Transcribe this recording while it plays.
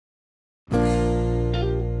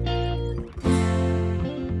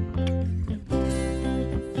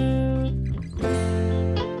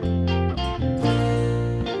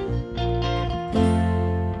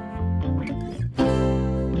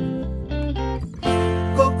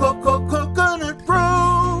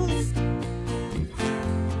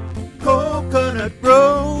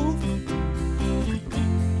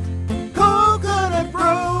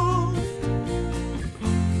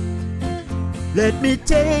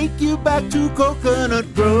take you back to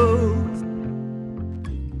Coconut Grove.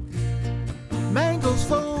 Mangoes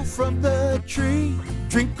fall from the tree,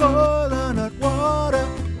 drink coconut water,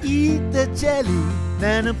 eat the jelly.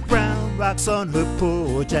 Nana Brown rocks on her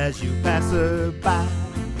porch as you pass her by,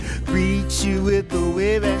 greets you with a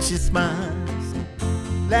wave and she smiles.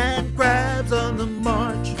 Land crabs on the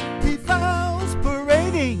march, peafowls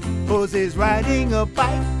parading, Jose's riding a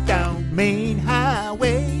bike down Main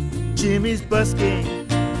Highway. Jimmy's busking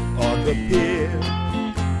on the pier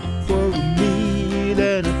for a meal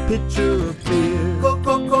and a pitcher of beer.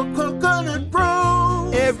 Coconut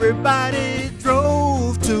Grove. Everybody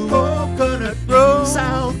drove to Coconut Grove,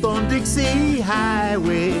 south on Dixie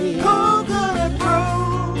Highway. Coconut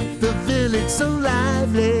Grove, the village so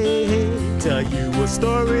lively. Tell you a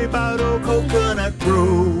story about old Coconut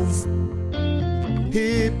Grove.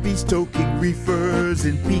 Hippies toking reefers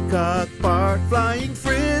in Peacock Park, flying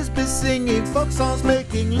frisbees, singing folk songs,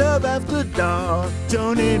 making love after dark.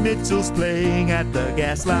 Joni Mitchell's playing at the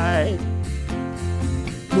Gaslight.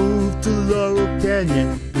 Moved to Laurel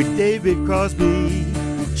Canyon with David Crosby.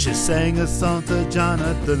 She sang a song to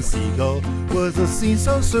Jonathan Seagull. Was a scene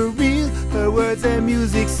so surreal, her words and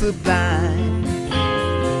music sublime.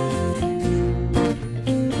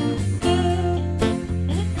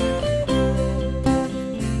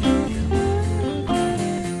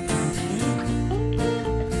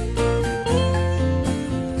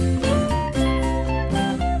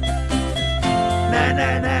 Na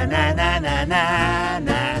na na na na na na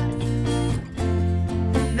na.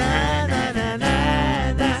 Na na na na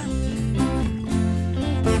na.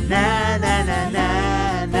 Na na na na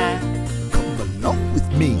na. Come along with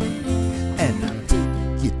me and I'll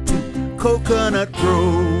take you to Coconut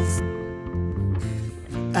Grove.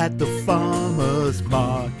 At the farmer's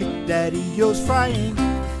market, Daddy-O's frying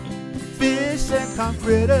fish and conch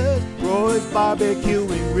fritters, Roy's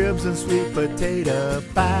barbecuing ribs and sweet potato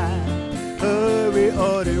pie. Hurry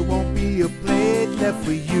or there won't be a plate left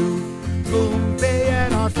for you. Bombay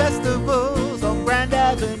and art festivals on Grand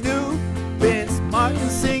Avenue. Vince Martin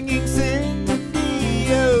singing Cindy,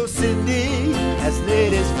 oh Cindy, as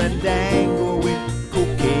late as Fandango with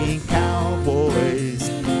cocaine cowboys.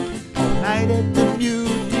 All night at the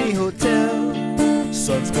Mutiny Hotel.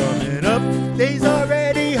 Sun's coming up, days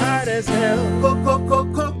already hot as hell.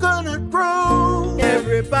 Coconut Grove.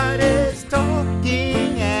 Everybody's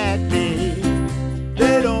talking at me.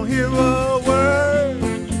 They don't hear a word,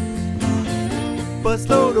 but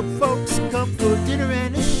slow the folks come for dinner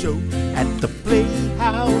and a show at the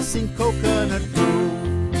Playhouse in Coconut Grove.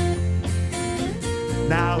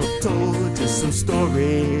 Now I've told you some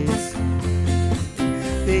stories,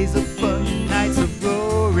 days of fun, nights of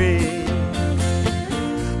glory.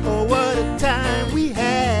 Oh, what a time we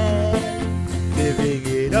had, living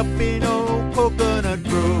it up in old Coconut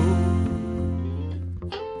Grove.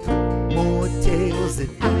 More tales than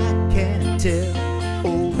I can tell,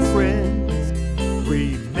 old friends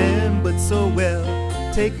remembered so well.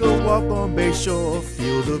 Take a walk on Bayshore,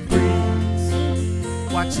 feel the breeze,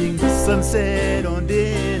 watching the sunset on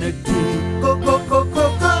Dinner Key.